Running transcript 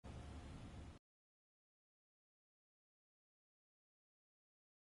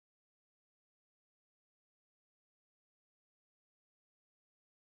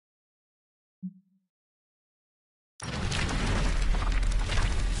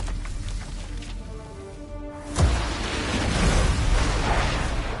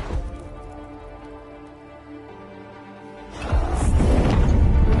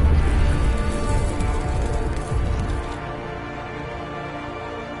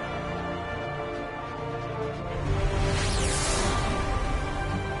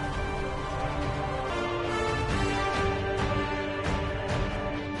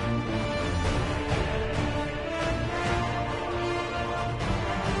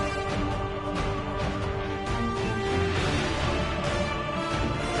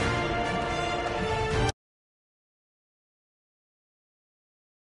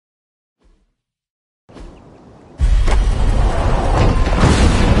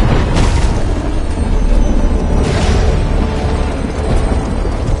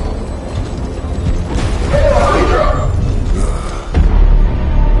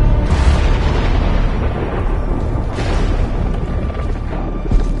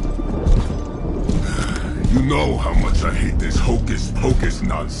You know how much I hate this hocus-pocus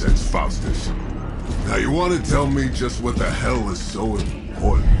nonsense, Faustus. Now you want to tell me just what the hell is so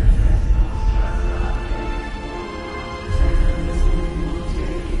important?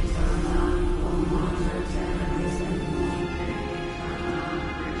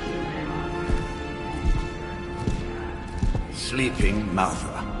 Sleeping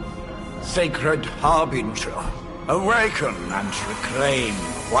Mother, sacred harbinger, awaken and reclaim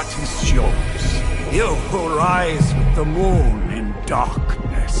what is yours. You who rise with the moon in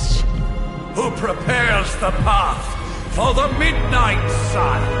darkness, who prepares the path for the midnight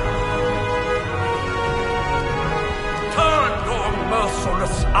sun. Turn your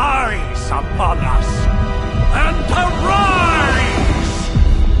merciless eyes upon us, and arise!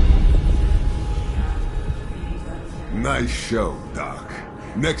 Nice show, Doc.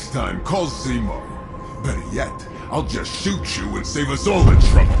 Next time, call Zemo. Better yet, I'll just shoot you and save us all the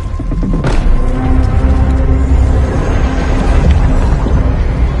trouble.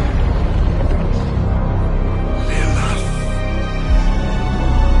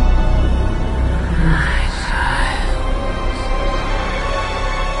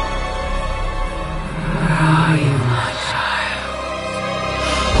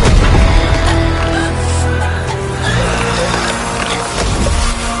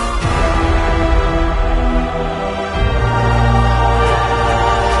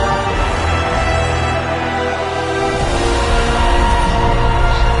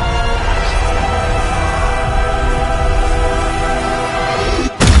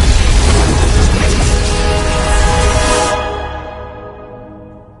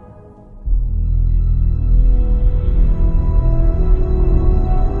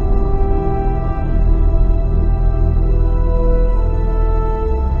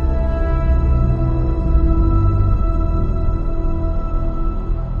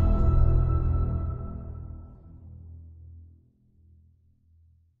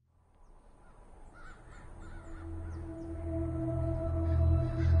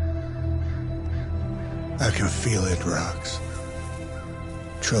 I can feel it, Rox.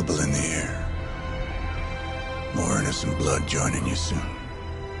 Trouble in the air. More innocent blood joining you soon.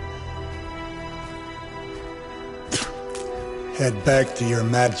 Head back to your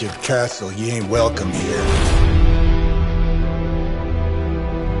magic castle. You ain't welcome here.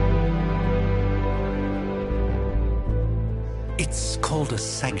 It's called a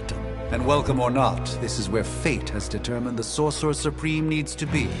sanctum. And welcome or not, this is where fate has determined the Sorcerer Supreme needs to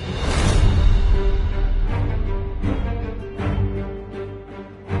be.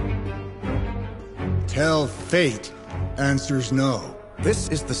 Tell fate. Answers no. This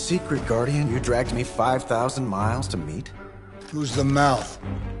is the secret guardian you dragged me 5,000 miles to meet? Who's the mouth?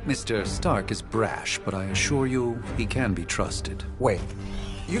 Mr. Stark is brash, but I assure you, he can be trusted. Wait,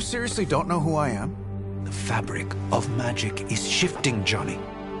 you seriously don't know who I am? The fabric of magic is shifting, Johnny.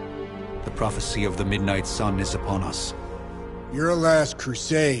 The prophecy of the Midnight Sun is upon us. Your last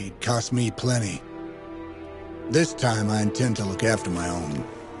crusade cost me plenty. This time I intend to look after my own.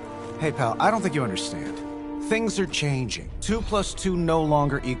 Hey pal, I don't think you understand. Things are changing. 2 + 2 no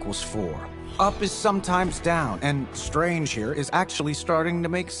longer equals 4. Up is sometimes down, and strange here is actually starting to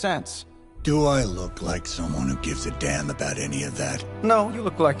make sense. Do I look like someone who gives a damn about any of that? No, you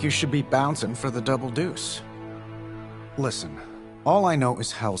look like you should be bouncing for the double deuce. Listen, all I know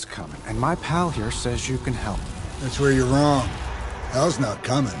is hell's coming, and my pal here says you can help. That's where you're wrong. Hell's not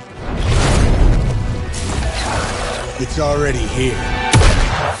coming. It's already here.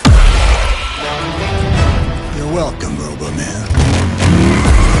 You're welcome, Robo-Man.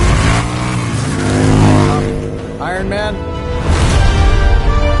 Iron Man?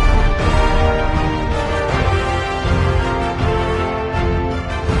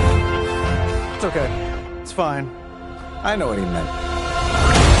 It's okay. It's fine. I know what he meant.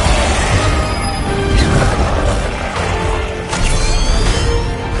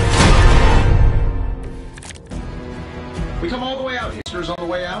 We come all the way out. Listeners on the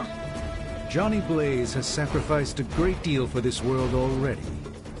way out? Johnny Blaze has sacrificed a great deal for this world already.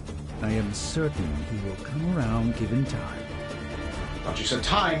 I am certain he will come around given time. Thought you said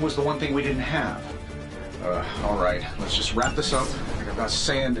time was the one thing we didn't have. All right. Let's just wrap this up. I think I've got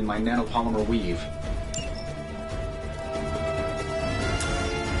sand in my nanopolymer weave.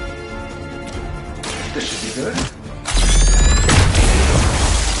 This should be good.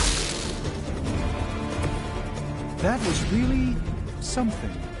 That was really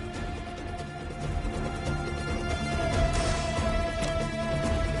something.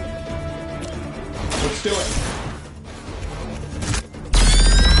 Let's do it.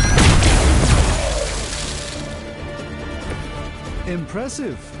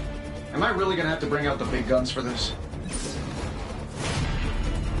 Impressive. Am I really gonna have to bring out the big guns for this?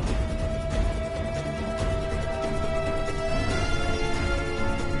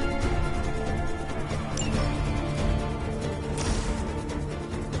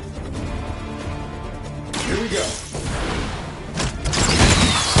 Here we go.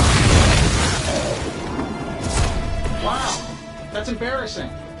 Wow, that's embarrassing.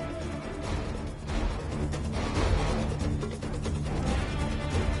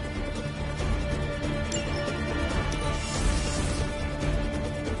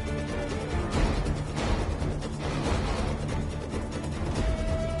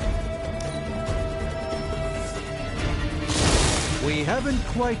 We haven't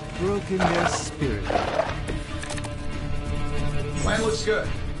quite broken their spirit. Plan looks good.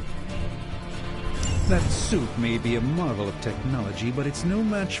 That suit may be a marvel of technology, but it's no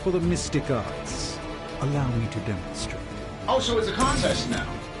match for the mystic arts. Allow me to demonstrate. Oh, so it's a contest now.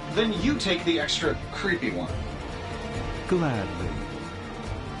 Then you take the extra creepy one. Gladly.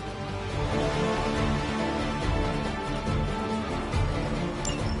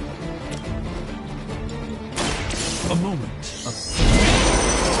 A moment of...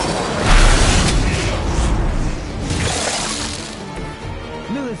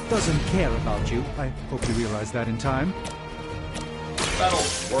 Lilith doesn't care about you. I hope you realize that in time. That'll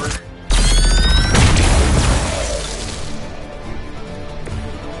work.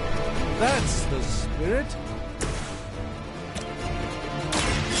 That's the spirit.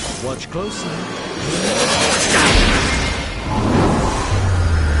 Watch closely.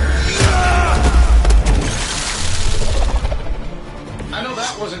 I know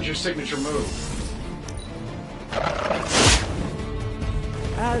that wasn't your signature move.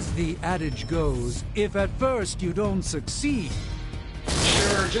 As the adage goes, if at first you don't succeed...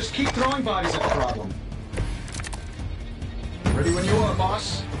 Sure, just keep throwing bodies at the problem. Ready when you are,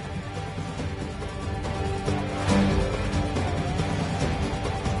 boss.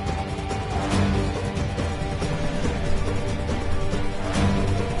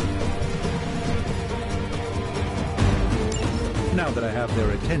 Now that I have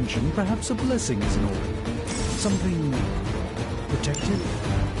their attention, perhaps a blessing is in order. Something protective?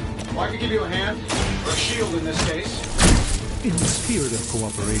 Well, I could give you a hand, or a shield in this case. In the spirit of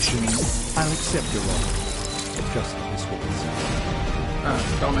cooperation, I'll accept your offer. Just this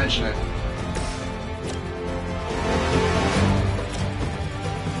once. Don't mention it.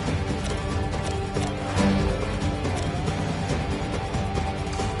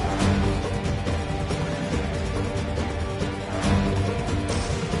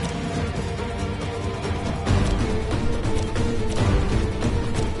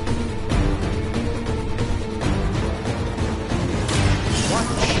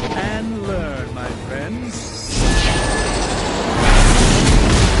 And learn, my friends.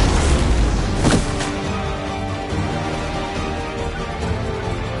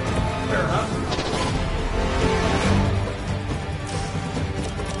 Fair enough.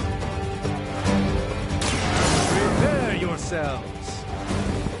 Prepare yourselves.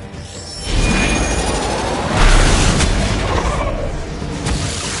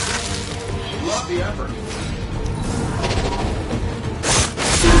 Love the effort.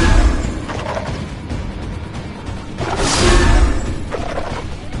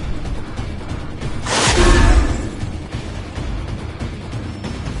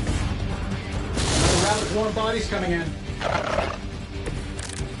 More bodies coming in. I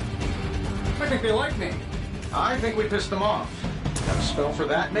think they like me. I think we pissed them off. Got a spell for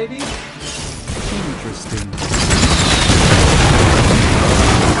that, maybe? Interesting.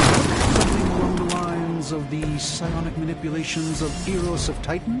 Something along the lines of the psionic manipulations of Eros of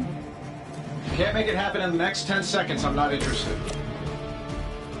Titan? If you can't make it happen in the next 10 seconds, I'm not interested.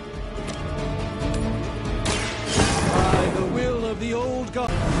 By the will of the old god.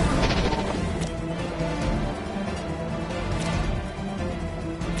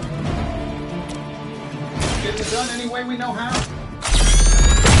 Getting it done any way we know how.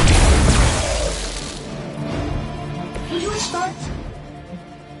 Did you expect?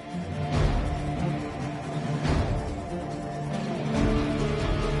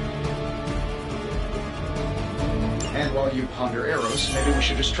 And while you ponder arrows, maybe we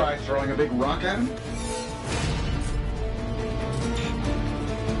should just try throwing a big rock at him?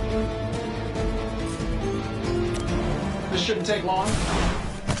 This shouldn't take long.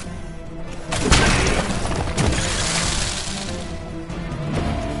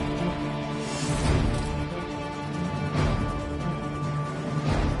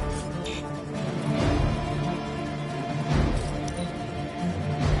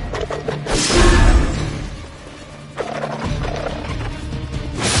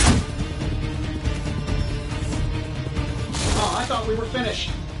 thought we were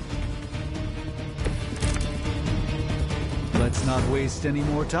finished. Let's not waste any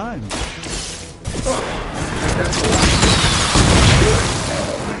more time.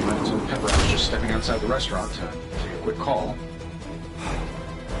 I might have told Pepper I was just stepping outside the restaurant to take a quick call.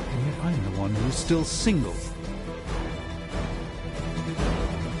 And yet I'm the one who's still single.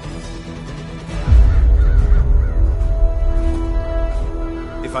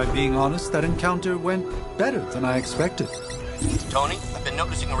 If I'm being honest, that encounter went better than I expected. Tony, I've been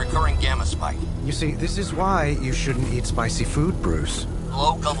noticing a recurring gamma spike. You see, this is why you shouldn't eat spicy food, Bruce.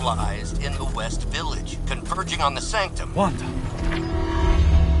 Localized in the West Village, converging on the Sanctum. Wanda.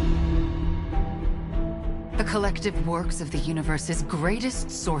 The collective works of the universe's greatest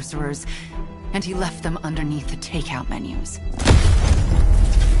sorcerers, and he left them underneath the takeout menus.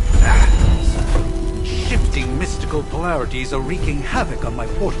 Shifting mystical polarities are wreaking havoc on my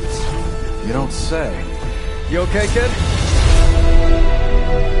portals. You don't say. You okay, kid?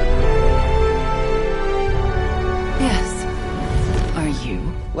 Yes. Are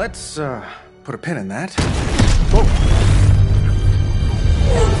you? Let's, put a pin in that.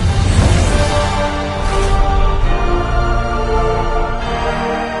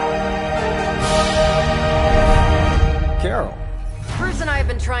 Carol. Bruce and I have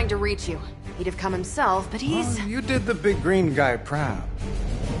been trying to reach you. He'd have come himself, but he's... Oh, you did the big green guy proud.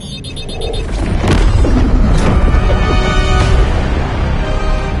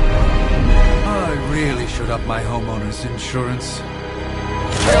 I really should up my homeowner's insurance.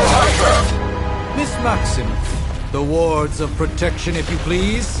 Miss Maxim, the wards of protection, if you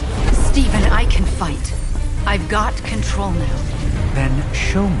please. Stephen, I can fight. I've got control now. Then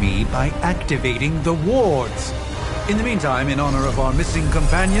show me by activating the wards. In the meantime, in honor of our missing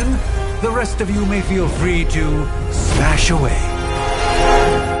companion, the rest of you may feel free to smash away.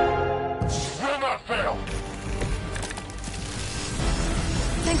 Will not fail.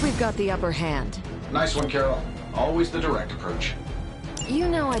 think we've got the upper hand. Nice one, Carol. Always the direct approach. You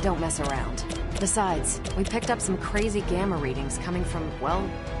know I don't mess around. Besides, we picked up some crazy gamma readings coming from, well,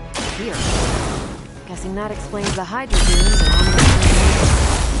 here. Guessing that explains the Hydra dunes and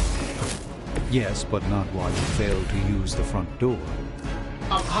Yes, but not while you fail to use the front door.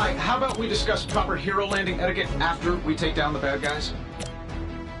 Hi, how about we discuss proper hero landing etiquette after we take down the bad guys?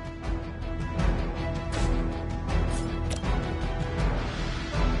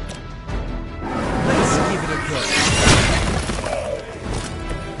 Let's give it a go.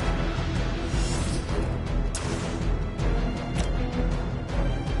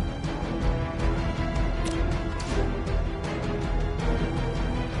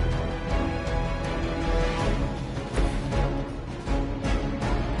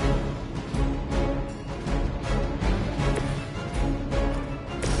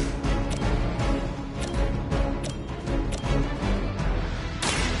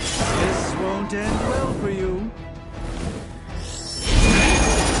 Won't end well for you.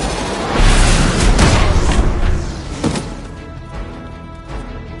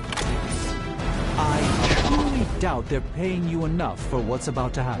 I truly doubt they're paying you enough for what's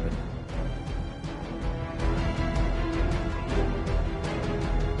about to happen.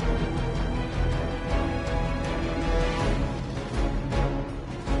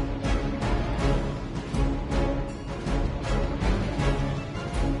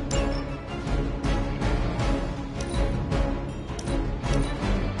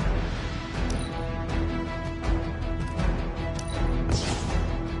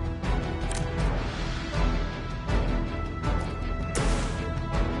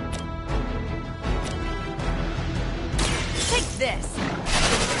 this.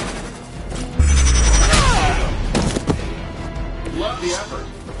 Love the effort.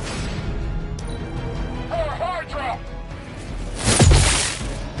 Hard drop.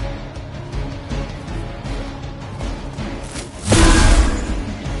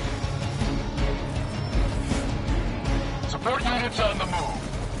 Support units on the move.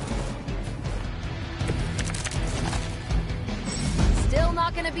 Still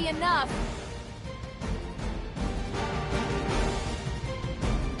not gonna be enough.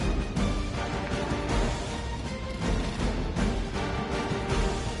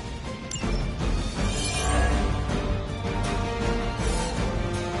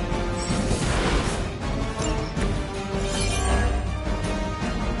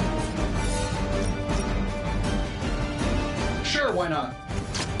 Sure, why not?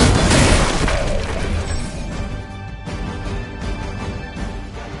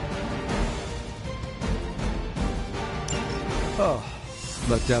 Oh,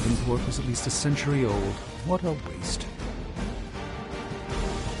 but Davenport was at least a century old. What a waste.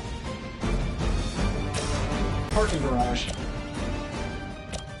 Parking garage.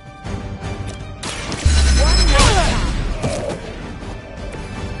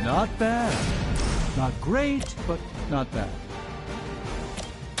 Not bad. Not great, but not bad.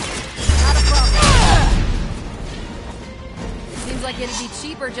 Not a problem. Seems like it'd be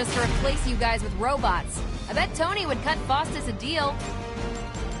cheaper just to replace you guys with robots. I bet Tony would cut Faustus a deal.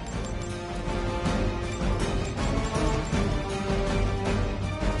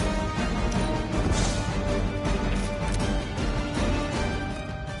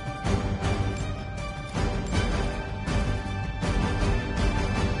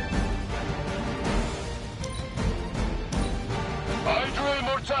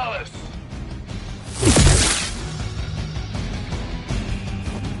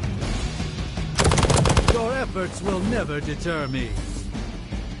 Your efforts will never deter me.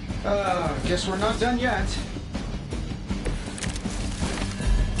 Guess we're not done yet.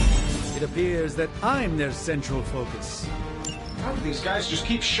 It appears that I'm their central focus. How do these guys just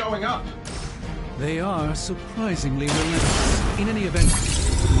keep showing up? They are surprisingly relentless. In any event,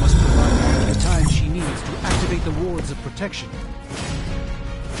 we must provide her the time she needs to activate the wards of protection.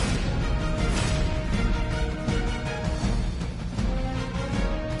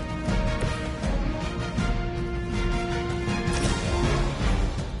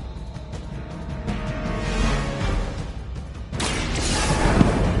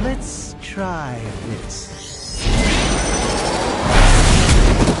 Let's try this.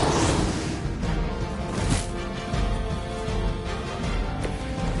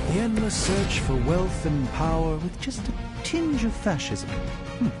 The endless search for wealth and power with just a tinge of fascism.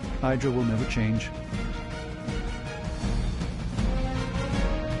 Hydra will never change.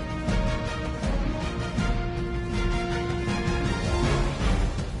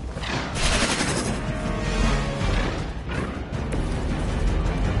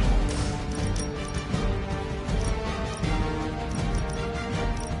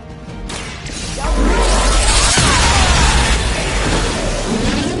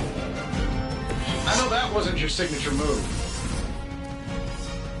 Wasn't your signature move.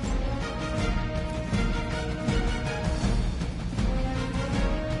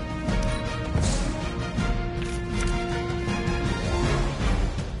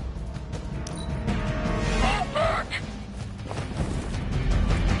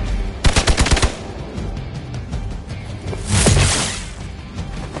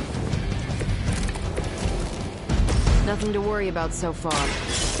 Nothing to worry about so far.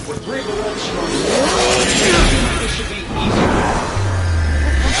 With 3 bullets from this should be easy.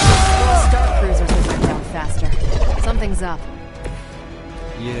 Those Star Cruisers will run down faster. Something's up.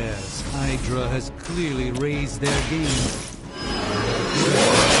 Yes, Hydra has clearly raised their game.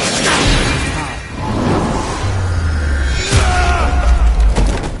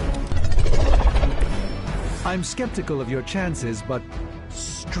 I'm skeptical of your chances, but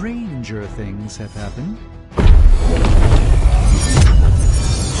stranger things have happened.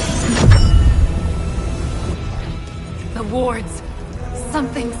 The wards.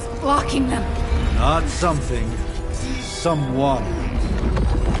 Something's blocking them. Not something. Someone.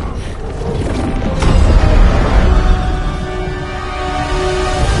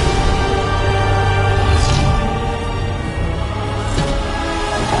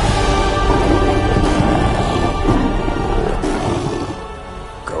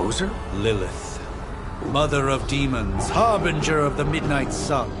 Gozer? Lilith. Mother of demons, harbinger of the midnight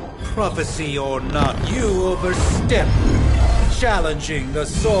sun. Prophecy or not, you overstep. Challenging the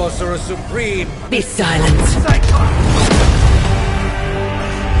Sorcerer Supreme. Be silent.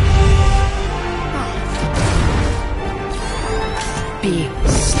 Be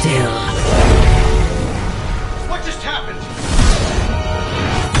still. What just happened?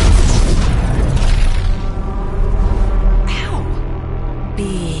 Ow.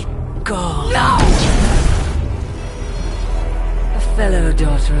 Be gone. No! A fellow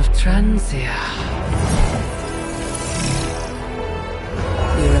daughter of Transia.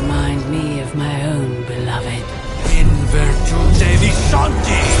 You remind me of my own beloved. In virtute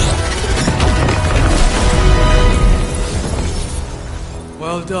vishanti!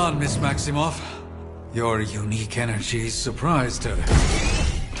 Well done, Miss Maximoff. Your unique energy surprised her.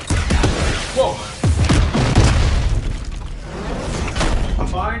 Whoa! I'm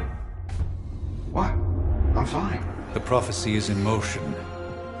fine. What? I'm fine. The prophecy is in motion.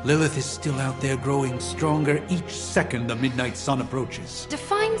 Lilith is still out there growing stronger each second the midnight sun approaches.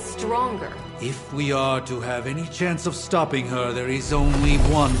 Define stronger. If we are to have any chance of stopping her, there is only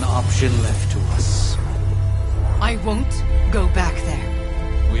one option left to us. I won't go back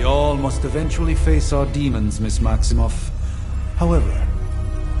there. We all must eventually face our demons, Miss Maximoff. However,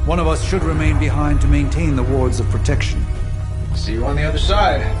 one of us should remain behind to maintain the wards of protection. See you on the other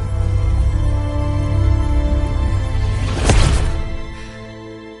side.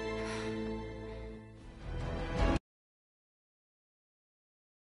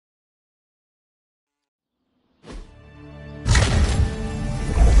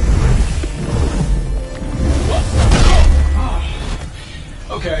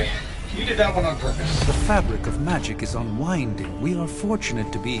 did that one on purpose. The fabric of magic is unwinding. We are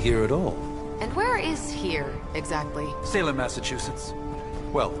fortunate to be here at all. And where is here, exactly? Salem, Massachusetts.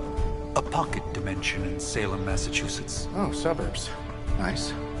 Well, a pocket dimension in Salem, Massachusetts. Oh, suburbs.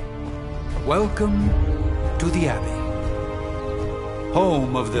 Nice. Welcome to the Abbey.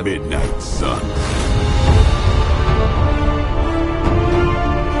 Home of the Midnight Sun.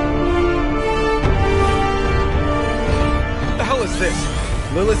 What the hell is this?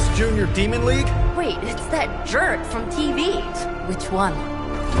 Lilith's Junior Demon League? Wait, it's that jerk from TV. Which one?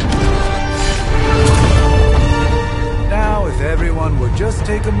 Now, if everyone would just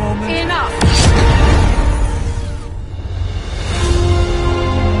take a moment... Enough!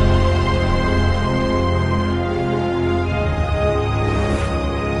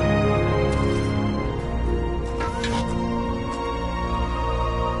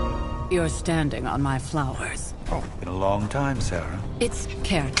 You're standing on my flowers. Oh, been a long time, Sarah. It's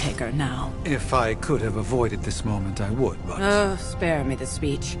caretaker now. If I could have avoided this moment, I would, but... Oh, spare me the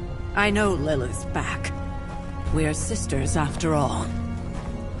speech. I know Lilith's back. We're sisters after all.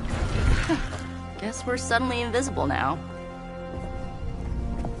 Guess we're suddenly invisible now.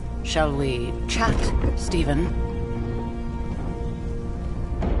 Shall we chat, Stephen?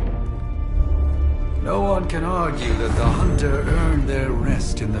 No one can argue that the Hunter earned their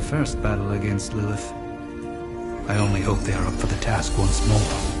rest in the first battle against Lilith. I only hope they are up for the task once more.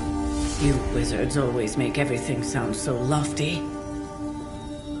 You wizards always make everything sound so lofty.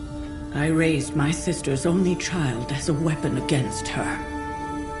 I raised my sister's only child as a weapon against her.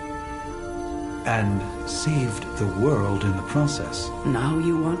 And saved the world in the process. Now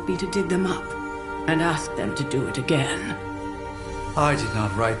you want me to dig them up and ask them to do it again. I did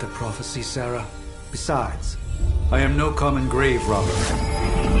not write the prophecy, Sarah. Besides, I am no common grave robber.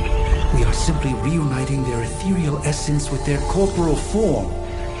 We are simply reuniting their ethereal essence with their corporal form.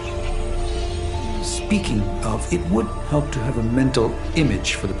 Speaking of, it would help to have a mental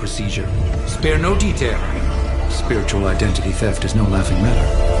image for the procedure. Spare no detail. Spiritual identity theft is no laughing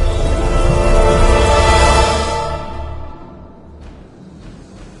matter.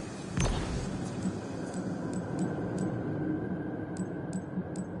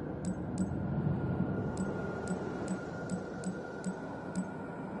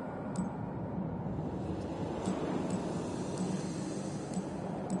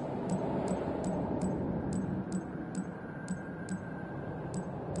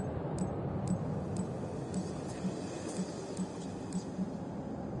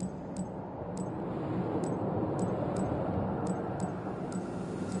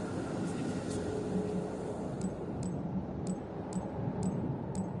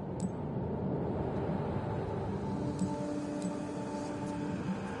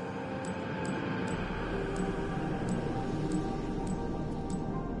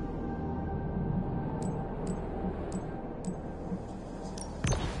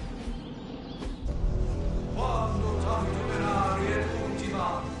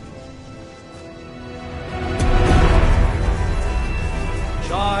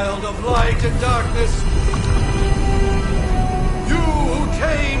 Child of light and darkness, you who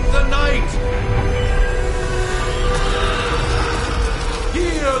tame the night,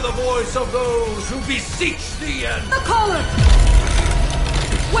 hear the voice of those who beseech thee and... The caller!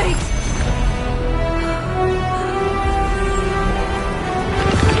 Wait!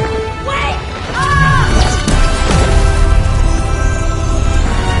 Wait!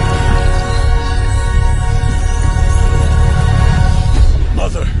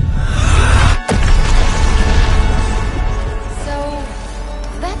 Mother! So,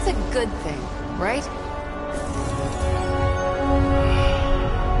 that's a good thing, right?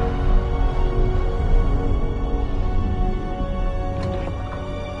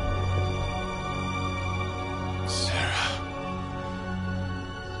 Sarah.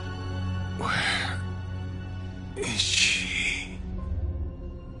 Where is she?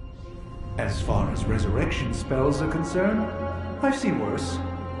 As far as resurrection spells are concerned, I've seen worse.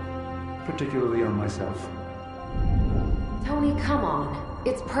 Particularly on myself. Tony, come on.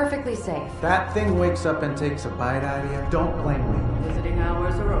 It's perfectly safe. That thing wakes up and takes a bite out of you. Don't blame me. Visiting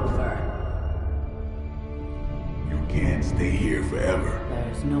hours are over. You can't stay here forever.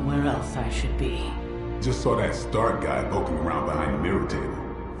 There's nowhere else I should be. Just saw that Stark guy poking around behind the mirror table.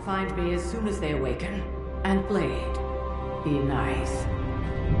 Find me as soon as they awaken. And Blade, be nice.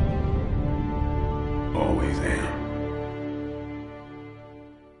 Always am.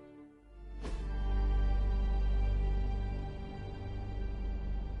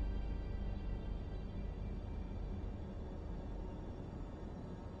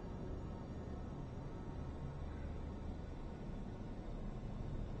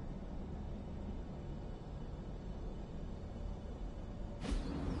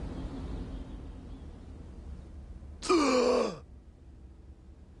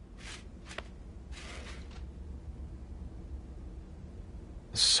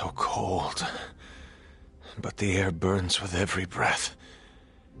 so cold. But the air burns with every breath.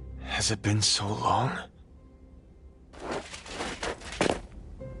 Has it been so long?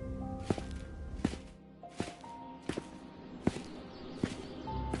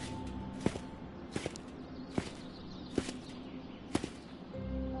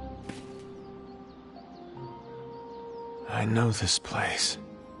 I know this place.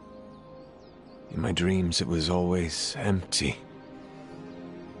 In my dreams, it was always empty.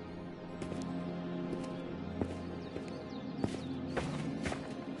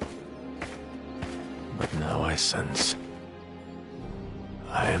 But now I sense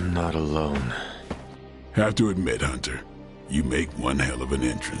I am not alone. Have to admit, Hunter, you make one hell of an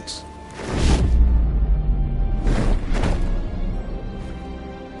entrance.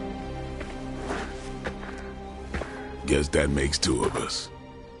 Guess that makes two of us.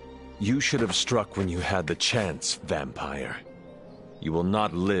 You should have struck when you had the chance, vampire. You will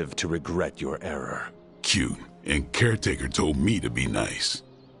not live to regret your error. Cute, and Caretaker told me to be nice.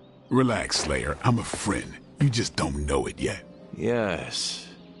 Relax, Slayer, I'm a friend. You just don't know it yet. Yes,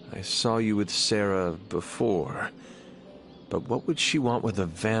 I saw you with Sarah before. But what would she want with a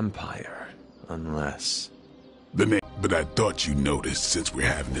vampire, unless... But I thought you noticed since we're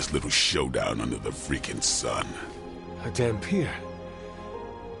having this little showdown under the freaking sun. A Dhampir.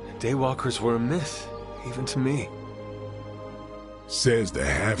 Daywalkers were a myth, even to me. Says the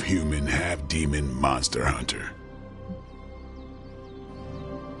half-human, half-demon monster hunter.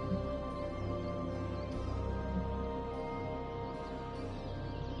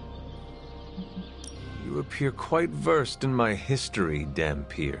 You appear quite versed in my history,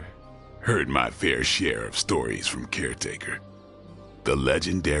 Dhampir. Heard my fair share of stories from Caretaker. The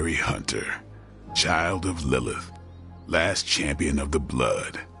legendary hunter, child of Lilith, last champion of the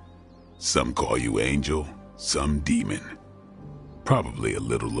blood. Some call you angel, some demon. Probably a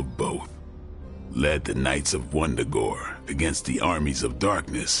little of both. Led the Knights of Wundagore against the armies of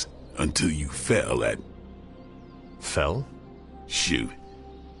darkness until you fell at... Fell? Shoot.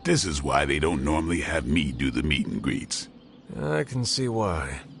 This is why they don't normally have me do the meet and greets. I can see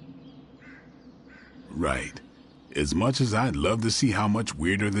why. Right. As much as I'd love to see how much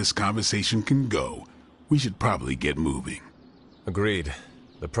weirder this conversation can go, we should probably get moving. Agreed.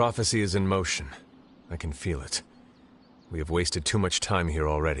 The prophecy is in motion. I can feel it. We have wasted too much time here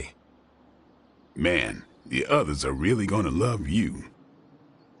already. Man, the others are really gonna love you.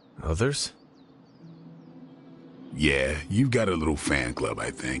 Others? Yeah, you've got a little fan club, I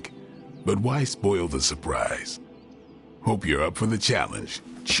think. But why spoil the surprise? Hope you're up for the challenge,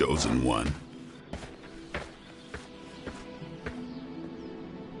 chosen one.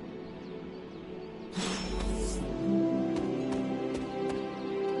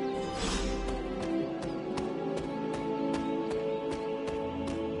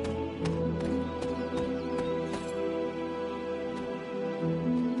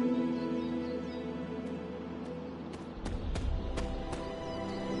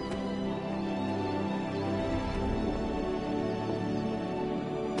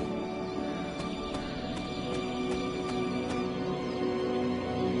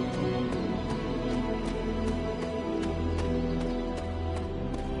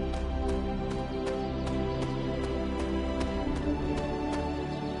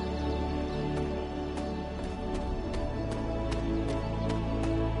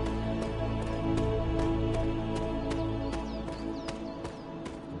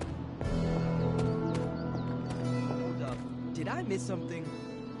 Miss something?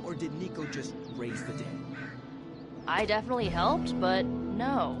 Or did Nico just raise the dead? I definitely helped, but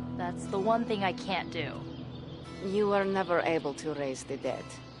no, that's the one thing I can't do. You were never able to raise the dead.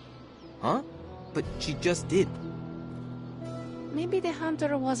 Huh? But she just did. Maybe the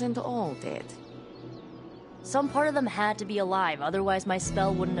hunter wasn't all dead. Some part of them had to be alive, otherwise my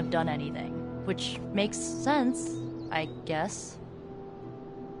spell wouldn't have done anything. Which makes sense, I guess.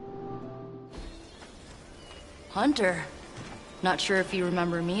 Hunter. Not sure if you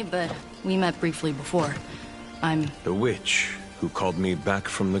remember me, but we met briefly before. I'm... The witch who called me back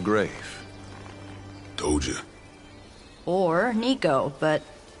from the grave. Told you. Or Nico, but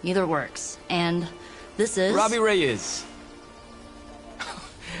either works. And this is... Robbie Reyes.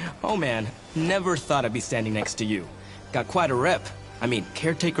 Oh man, never thought I'd be standing next to you. Got quite a rep. I mean,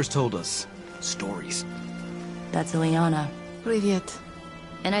 caretakers told us stories. That's Ileana. Привет.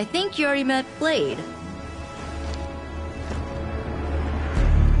 And I think you already met Blade.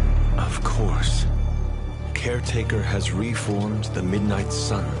 Of course. Caretaker has reformed the Midnight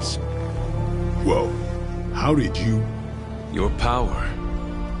Suns. Whoa. How did you... Your power.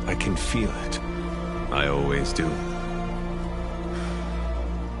 I can feel it. I always do.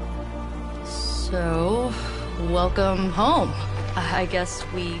 So, welcome home. I guess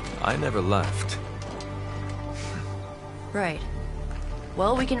we... I never left. Right.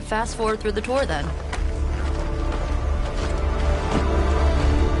 Well, we can fast forward through the tour then.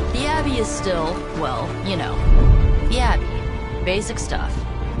 The Abbey is still, well, you know, the Abbey. Basic stuff.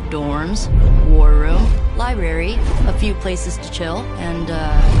 Dorms, war room, library, a few places to chill, and,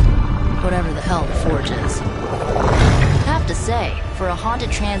 whatever the hell the Forge is. Have to say, for a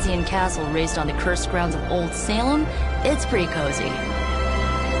haunted transient castle raised on the cursed grounds of Old Salem, it's pretty cozy.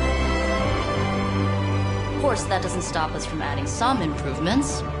 Of course, that doesn't stop us from adding some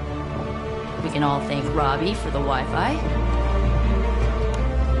improvements. We can all thank Robbie for the Wi-Fi.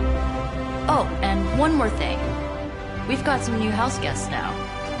 Oh, and one more thing. We've got some new house guests now.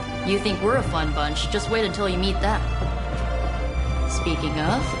 You think we're a fun bunch, just wait until you meet them. Speaking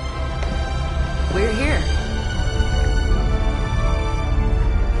of, we're here.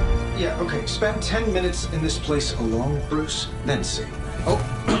 Yeah, okay. Spend 10 minutes in this place alone, Bruce, then see. Oh,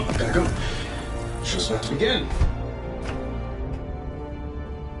 gotta go. Show's about to begin.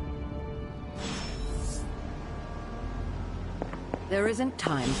 There isn't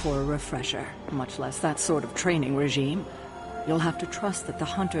time for a refresher, much less that sort of training regime. You'll have to trust that the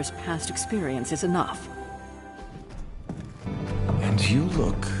Hunter's past experience is enough. And you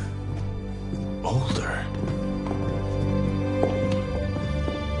look... older.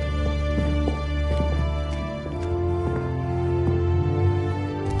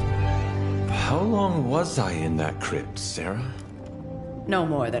 How long was I in that crypt, Sarah? No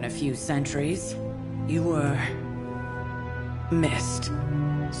more than a few centuries. You were... missed.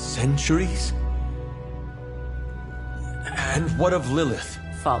 Centuries? And what of Lilith?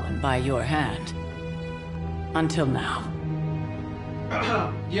 Fallen by your hand. Until now.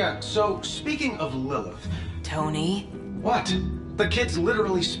 Yeah, so speaking of Lilith... Tony? What? The kid's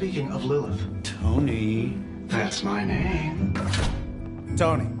literally speaking of Lilith. Tony. That's my name.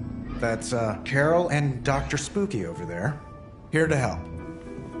 Tony. That's, Carol and Dr. Spooky over there. Here to help.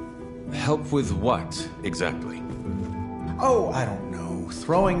 Help with what, exactly? Oh, I don't know.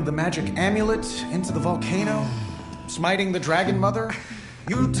 Throwing the magic amulet into the volcano? Smiting the Dragon Mother?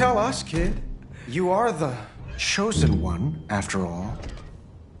 You tell us, kid. You are the chosen one, after all.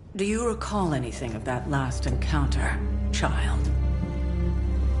 Do you recall anything of that last encounter, child?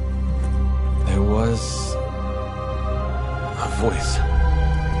 There was... a voice.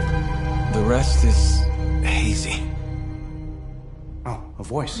 The rest is hazy. Oh, a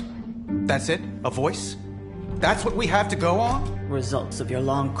voice. That's it? A voice? That's what we have to go on? Results of your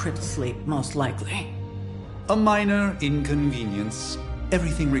long crypt sleep, most likely. A minor inconvenience.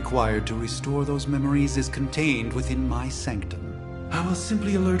 Everything required to restore those memories is contained within my sanctum. I will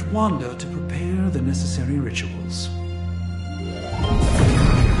simply alert Wanda to prepare the necessary rituals.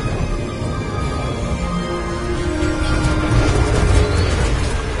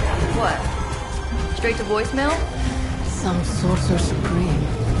 What? Straight to voicemail? Some Sorcerer Supreme.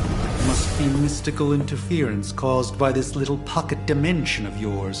 Must be mystical interference caused by this little pocket dimension of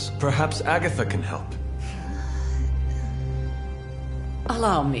yours. Perhaps Agatha can help.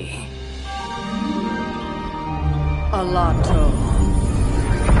 Allow me. Alato.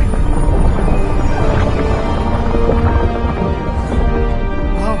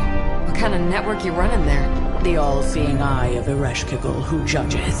 Whoa, what kind of network you running there? The all-seeing eye of Ereshkigal who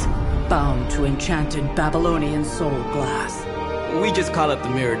judges, bound to enchanted Babylonian soul glass. We just call it the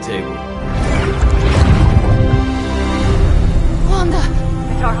mirror table. Wanda!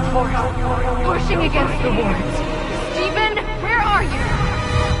 Dark force, pushing against the wards. Stephen, where are you?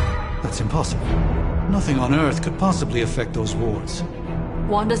 That's impossible. Nothing on Earth could possibly affect those wards.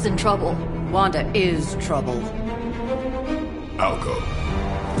 Wanda's in trouble. Wanda is trouble. I'll go.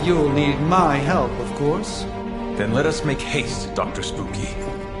 You'll need my help, of course. Then let us make haste, Dr. Spooky.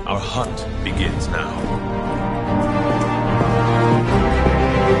 Our hunt begins now.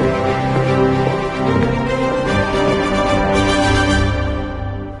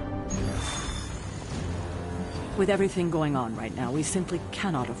 With everything going on right now, we simply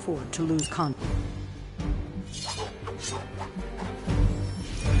cannot afford to lose contact.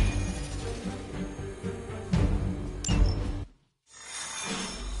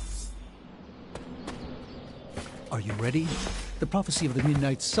 Are you ready? The prophecy of the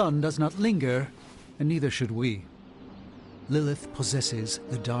Midnight Sun does not linger, and neither should we. Lilith possesses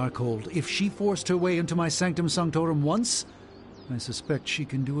the Darkhold. If she forced her way into my Sanctum Sanctorum once, I suspect she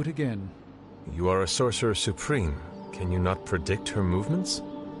can do it again. You are a Sorcerer Supreme. Can you not predict her movements?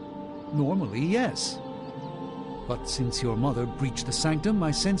 Normally, yes. But since your mother breached the Sanctum,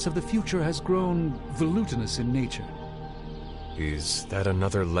 my sense of the future has grown volutinous in nature. Is that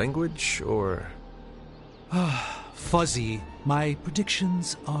another language, or Fuzzy. My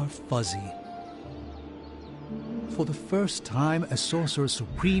predictions are fuzzy. For the first time as Sorcerer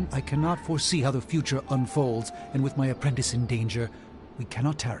Supreme, I cannot foresee how the future unfolds, and with my apprentice in danger, we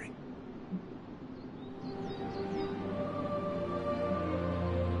cannot tarry.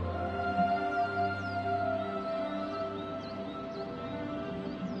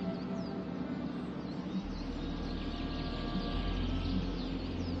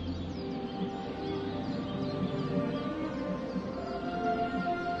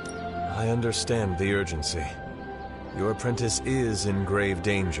 I understand the urgency. Your apprentice is in grave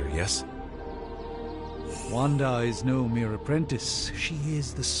danger, yes? Wanda is no mere apprentice. She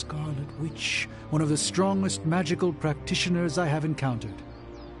is the Scarlet Witch, one of the strongest magical practitioners I have encountered.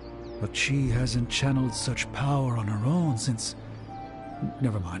 But she hasn't channeled such power on her own since...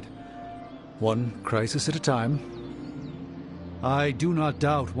 Never mind. One crisis at a time. I do not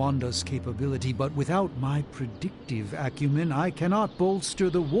doubt Wanda's capability, but without my predictive acumen, I cannot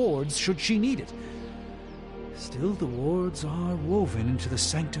bolster the wards should she need it. Still, the wards are woven into the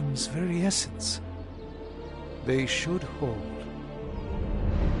Sanctum's very essence. They should hold.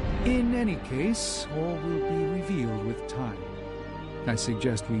 In any case, all will be revealed with time. I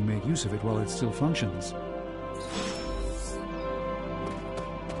suggest we make use of it while it still functions.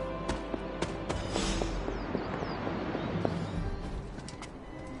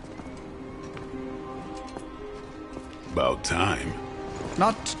 About time.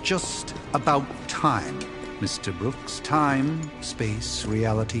 Not just about time, Mr. Brooks. Time, space,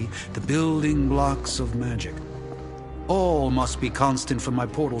 reality, the building blocks of magic. All must be constant for my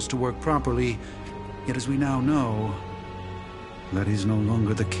portals to work properly, yet as we now know, that is no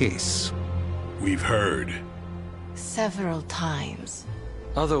longer the case. We've heard. Several times.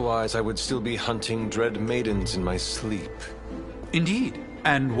 Otherwise, I would still be hunting dread maidens in my sleep. Indeed.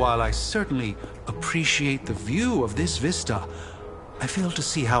 And while I certainly appreciate the view of this vista, I fail to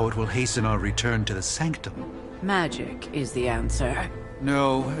see how it will hasten our return to the Sanctum. Magic is the answer.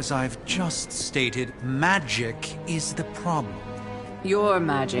 No, as I've just stated, magic is the problem. Your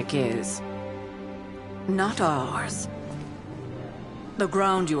magic is... not ours. The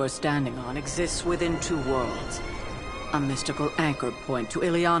ground you are standing on exists within two worlds. A mystical anchor point to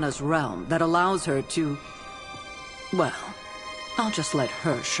Ileana's realm that allows her to... well, I'll just let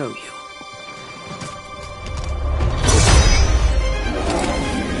her show you.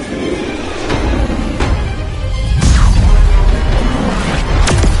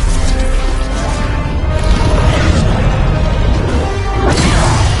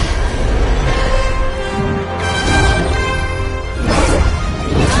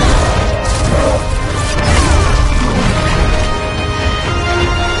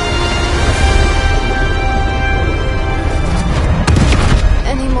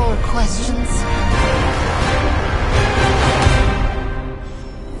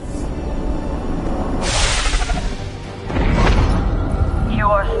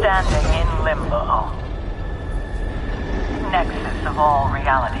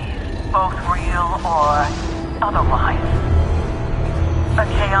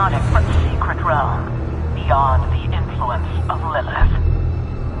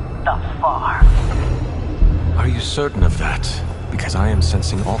 Certain of that, because I am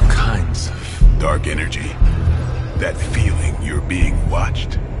sensing all kinds of... dark energy. That feeling you're being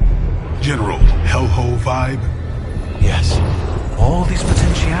watched. General hellhole vibe? Yes. All these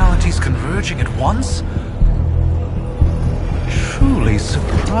potentialities converging at once? Truly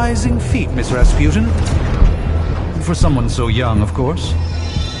surprising feat, Miss Rasputin. For someone so young, of course.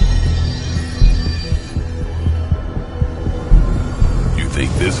 You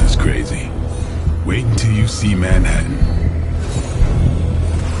think this is crazy? Wait until you see Manhattan.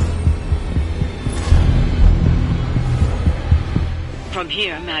 From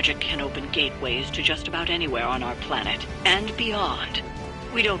here, magic can open gateways to just about anywhere on our planet, and beyond.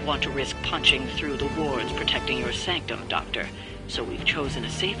 We don't want to risk punching through the wards protecting your sanctum, Doctor, so we've chosen a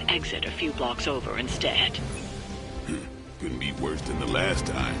safe exit a few blocks over instead. Couldn't be worse than the last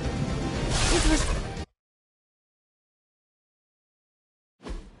time.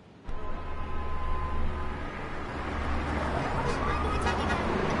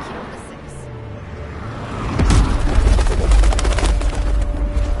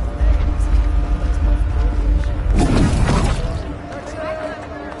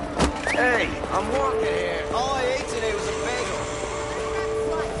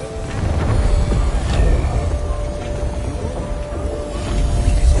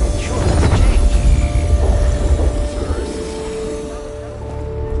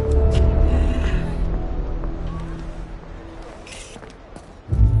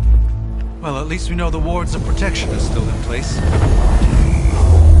 least we know the wards of protection are still in place.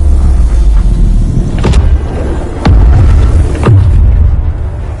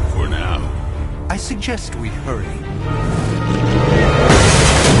 For now. I suggest we hurry.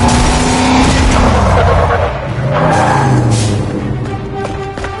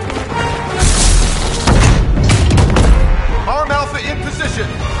 Arm Alpha in position!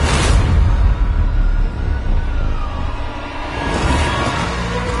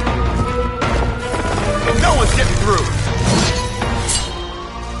 No one's getting through!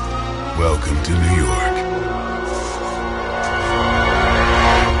 Welcome to New York.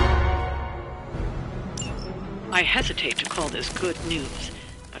 I hesitate to call this good news,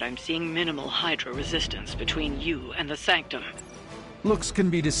 but I'm seeing minimal Hydra resistance between you and the Sanctum. Looks can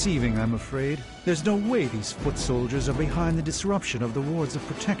be deceiving, I'm afraid. There's no way these foot soldiers are behind the disruption of the wards of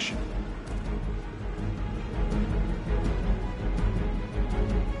protection.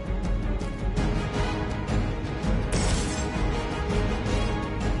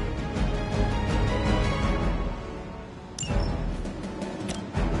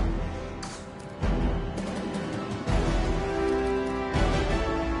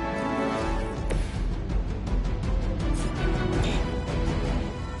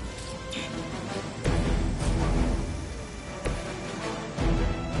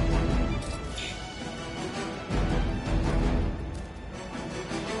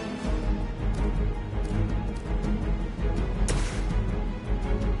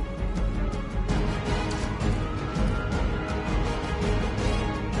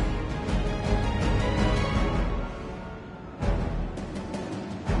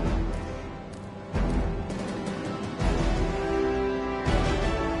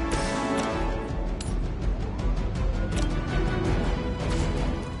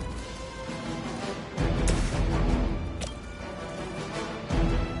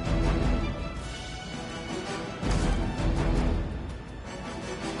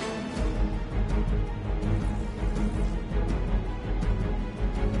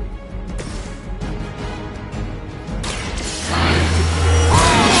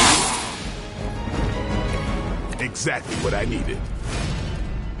 Exactly what I needed.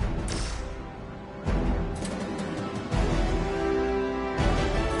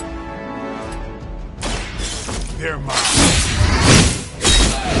 They're mine.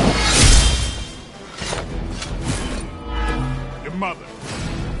 Your mother.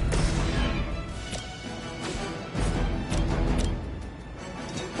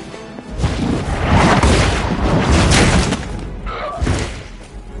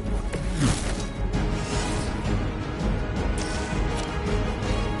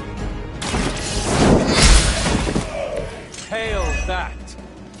 Hail that!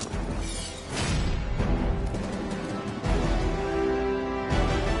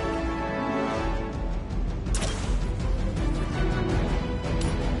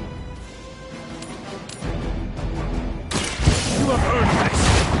 You have earned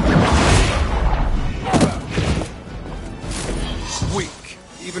this. Weak,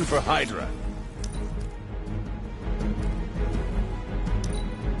 even for Hydra.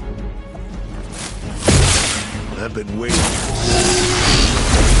 I've been waiting.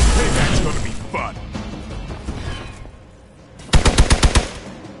 Payback's gonna be fun.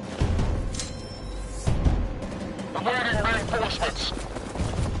 Awaiting reinforcements.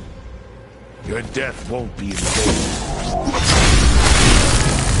 Your death won't be in vain.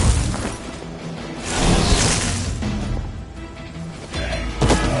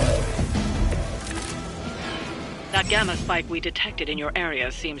 That gamma spike we detected in your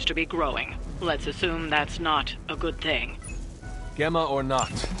area seems to be growing. Let's assume that's not a good thing. Gamma or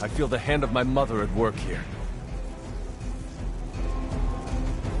not, I feel the hand of my mother at work here.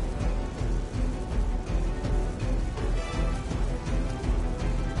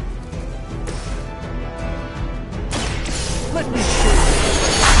 Let me show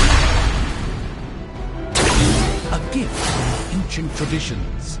you. A gift from ancient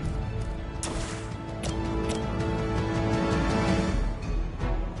traditions.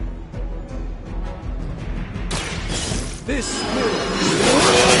 This will...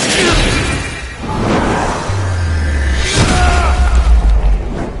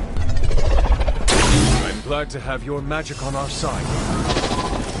 I'm glad to have your magic on our side.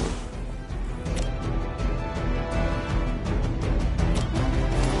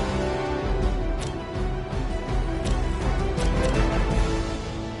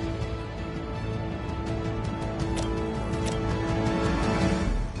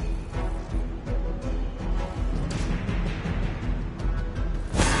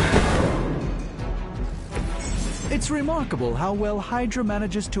 It's remarkable how well Hydra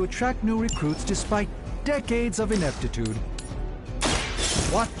manages to attract new recruits despite decades of ineptitude.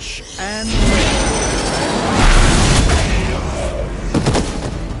 Watch and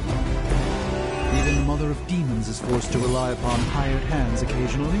even the Mother of Demons is forced to rely upon hired hands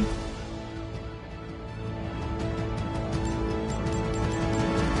occasionally.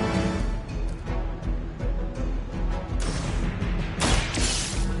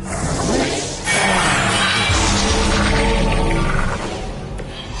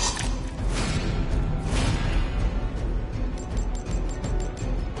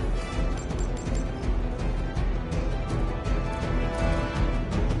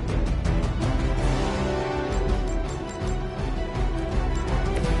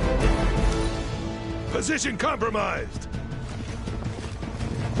 Position compromised!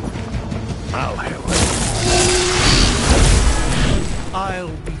 I'll help. I'll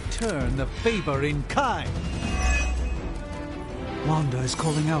return the favor in kind. Wanda is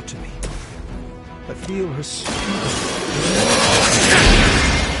calling out to me. I feel her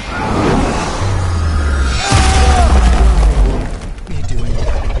Are you doing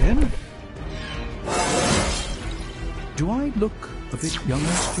that again? Do I look a bit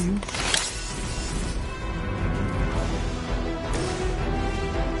younger to you?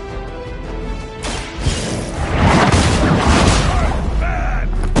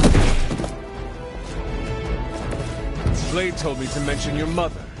 Blade told me to mention your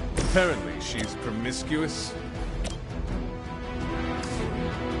mother. Apparently, she's promiscuous.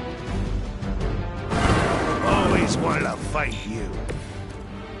 Always wanted to fight you.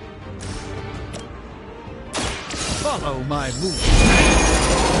 Follow my move.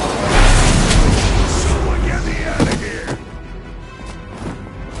 Someone get me out of here!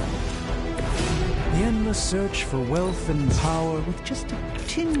 The endless search for wealth and power with just a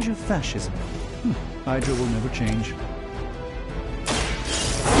tinge of fascism. Hydra will never change.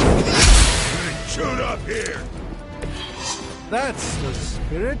 Shoot up here! That's the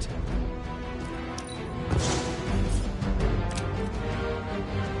spirit.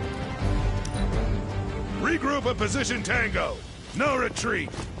 Regroup and position Tango. No retreat.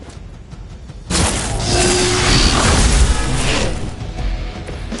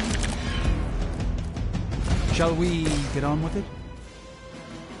 Shall we get on with it?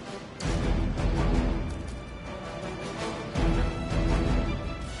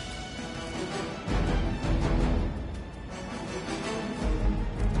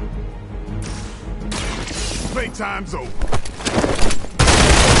 Playtime's over.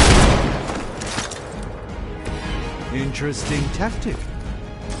 Interesting tactic.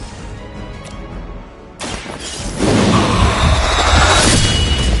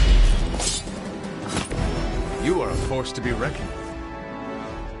 You are a force to be reckoned with.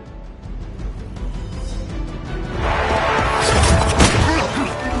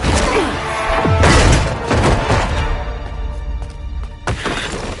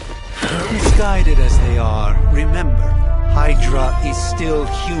 Misguided as they are, remember, Hydra is still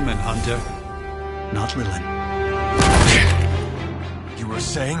human, Hunter. Not Lilin. You were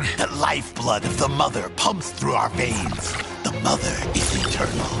saying? The lifeblood of the Mother pumps through our veins. The Mother is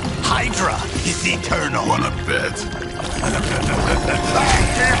eternal. Hydra is eternal. Wanna bet?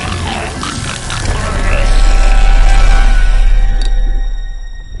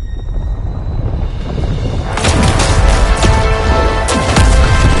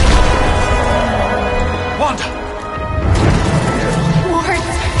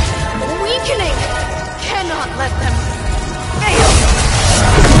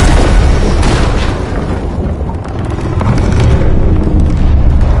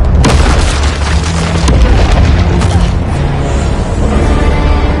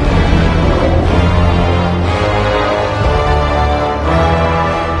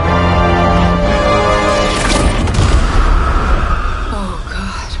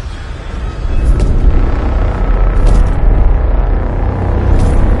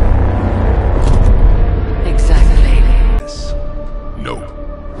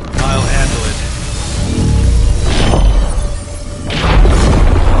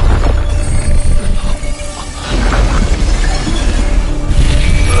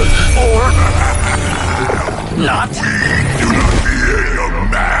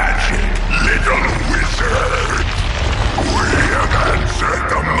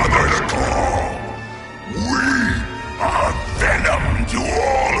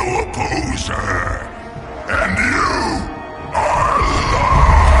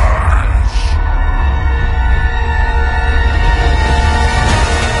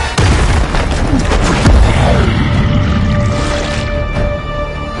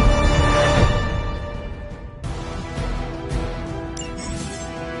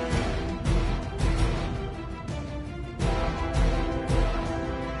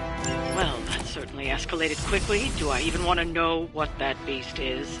 certainly escalated quickly. Do I even want to know what that beast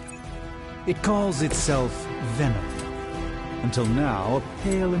is? It calls itself Venom. Until now, a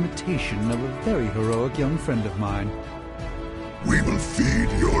pale imitation of a very heroic young friend of mine. We will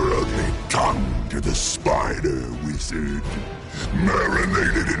feed your ugly tongue to the spider wizard.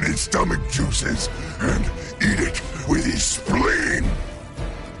 Marinate it in his stomach juices and eat it with his spleen.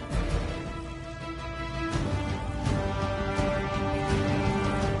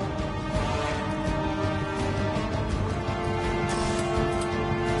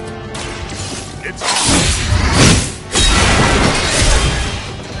 It's on.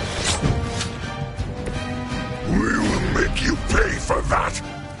 We will make you pay for that.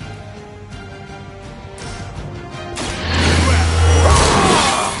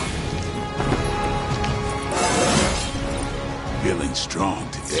 Feeling strong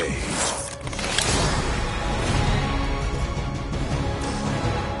today.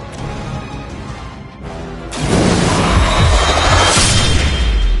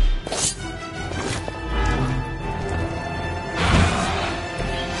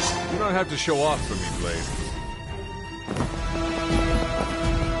 You don't have to show off for me, Blade.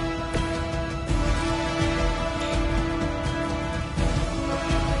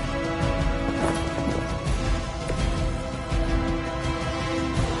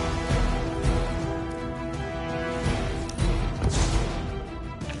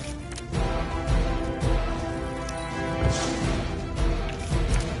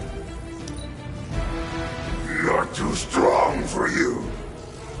 Not too strong for you.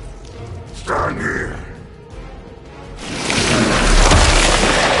 Stand here.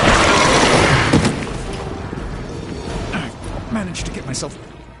 I managed to get myself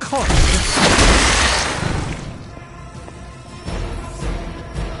caught.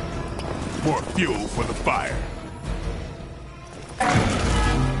 More fuel for the fire.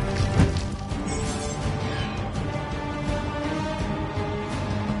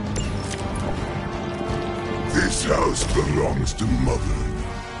 This house belongs to Mother,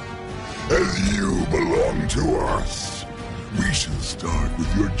 as you belong to us. We shall start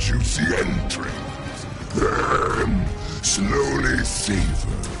with your juicy entrails, then slowly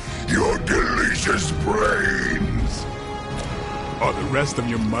savor your delicious brains. Are the rest of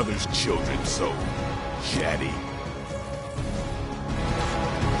your mother's children so chatty?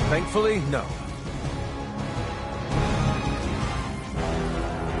 Thankfully, no.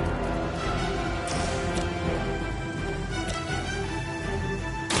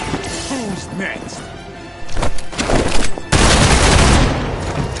 Who's next?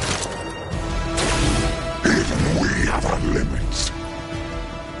 Even we have our limits.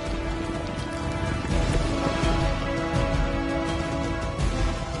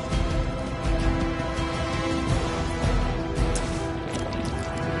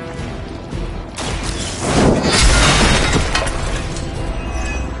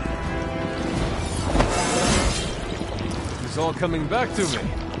 It's all coming back to me.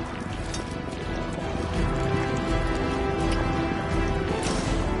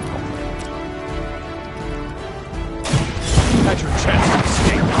 Had your chance to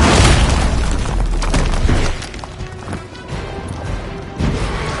escape.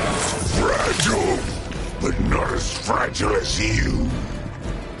 Fragile, but not as fragile as you.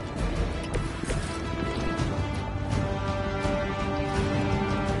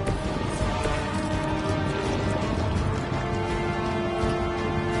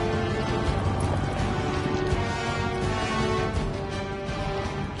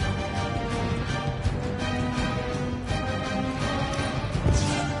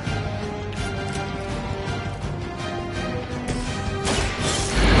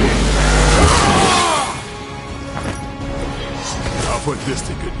 I'll put this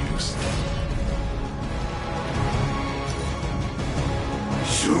to good use.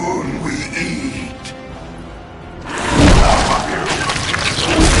 Soon we eat.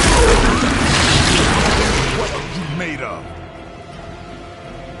 What are you made of?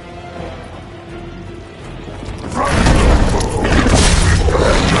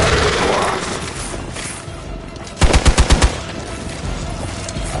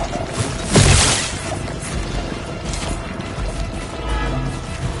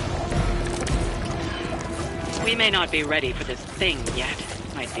 We may not be ready for this thing yet.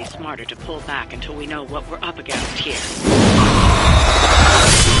 Might be smarter to pull back until we know what we're up against here.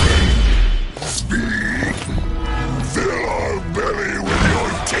 Speak. Fill our belly with your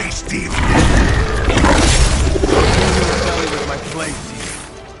tasty Belly with my plate.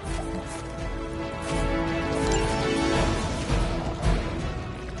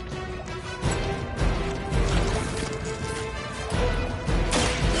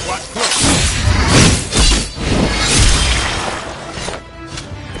 Watch close.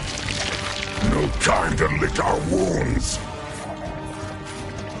 lick our wounds.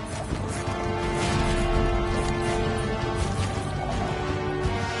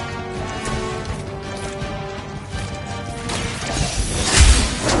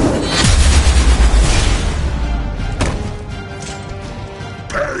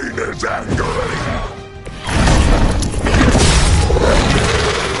 Pain is angering.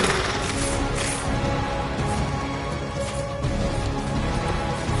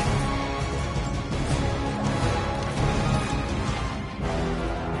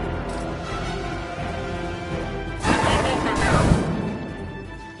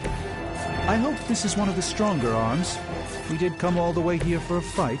 I hope this is one of the stronger arms. We did come all the way here for a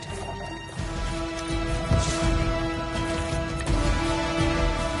fight.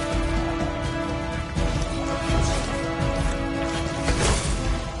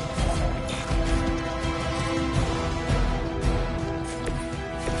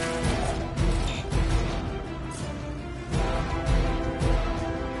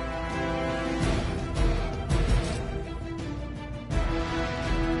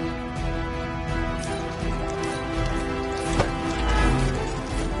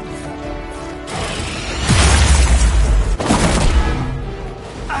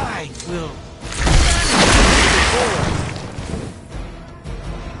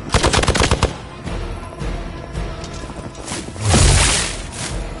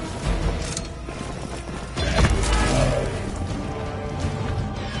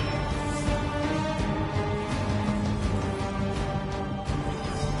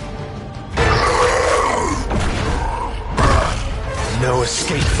 No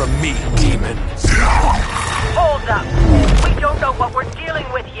escape from me, demon. Hold up. We don't know what we're dealing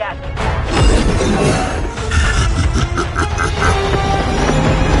with yet.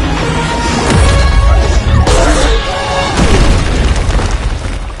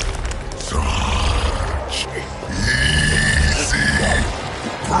 Such easy prey.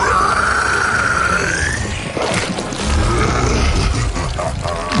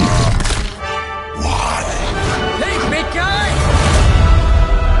 Hey, big guy!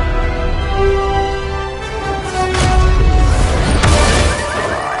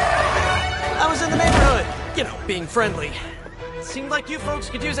 I was in the neighborhood, you know, being friendly. Seemed like you folks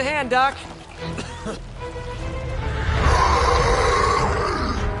could use a hand, Doc.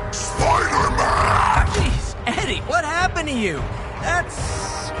 Spider-Man! Jeez, Eddie, what happened to you? That's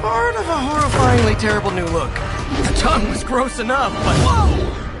sort of a horrifyingly terrible new look. The tongue was gross enough, but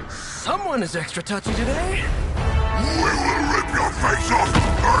whoa! Someone is extra touchy today. We will rip your face off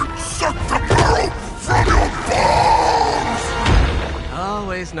and suck the marrow from your bones!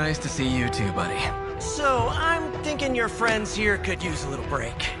 Always nice to see you too, buddy. So, I'm thinking your friends here could use a little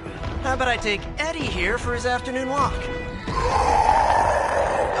break. How about I take Eddie here for his afternoon walk?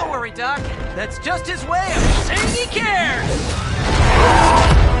 Don't worry, Doc. That's just his way of saying he cares!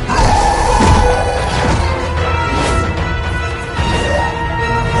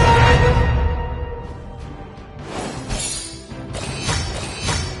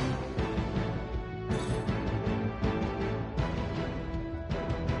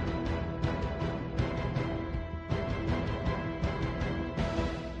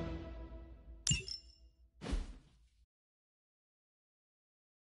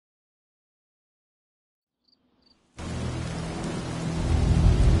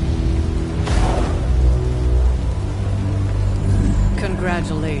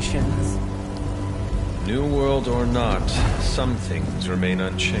 Congratulations. New world or not, some things remain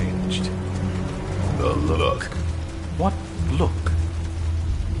unchanged. The look. What look?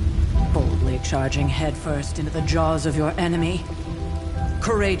 Boldly charging headfirst into the jaws of your enemy.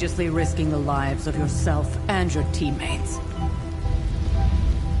 Courageously risking the lives of yourself and your teammates.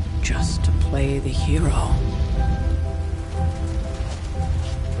 Just to play the hero.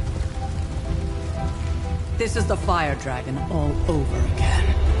 This is the Fire Dragon all over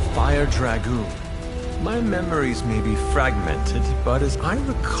again. Fire Dragoon. My memories may be fragmented, but as I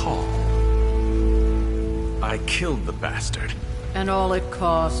recall, I killed the bastard. And all it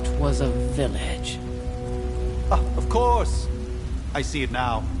cost was a village. Of course. I see it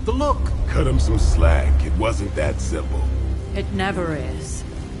now. The look. Cut him some slack. It wasn't that simple. It never is.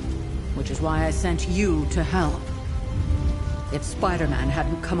 Which is why I sent you to help. If Spider-Man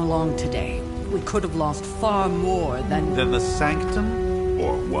hadn't come along today, we could have lost far more than the Sanctum?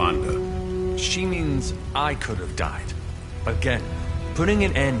 Or Wanda. She means I could have died. Again, putting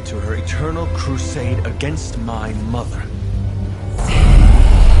an end to her eternal crusade against my mother.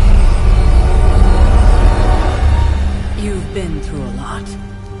 You've been through a lot.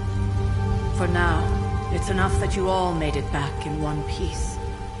 For now, it's enough that you all made it back in one piece.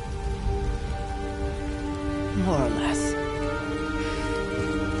 More or less.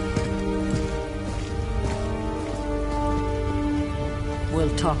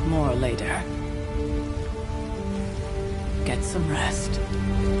 We'll talk more later. Get some rest.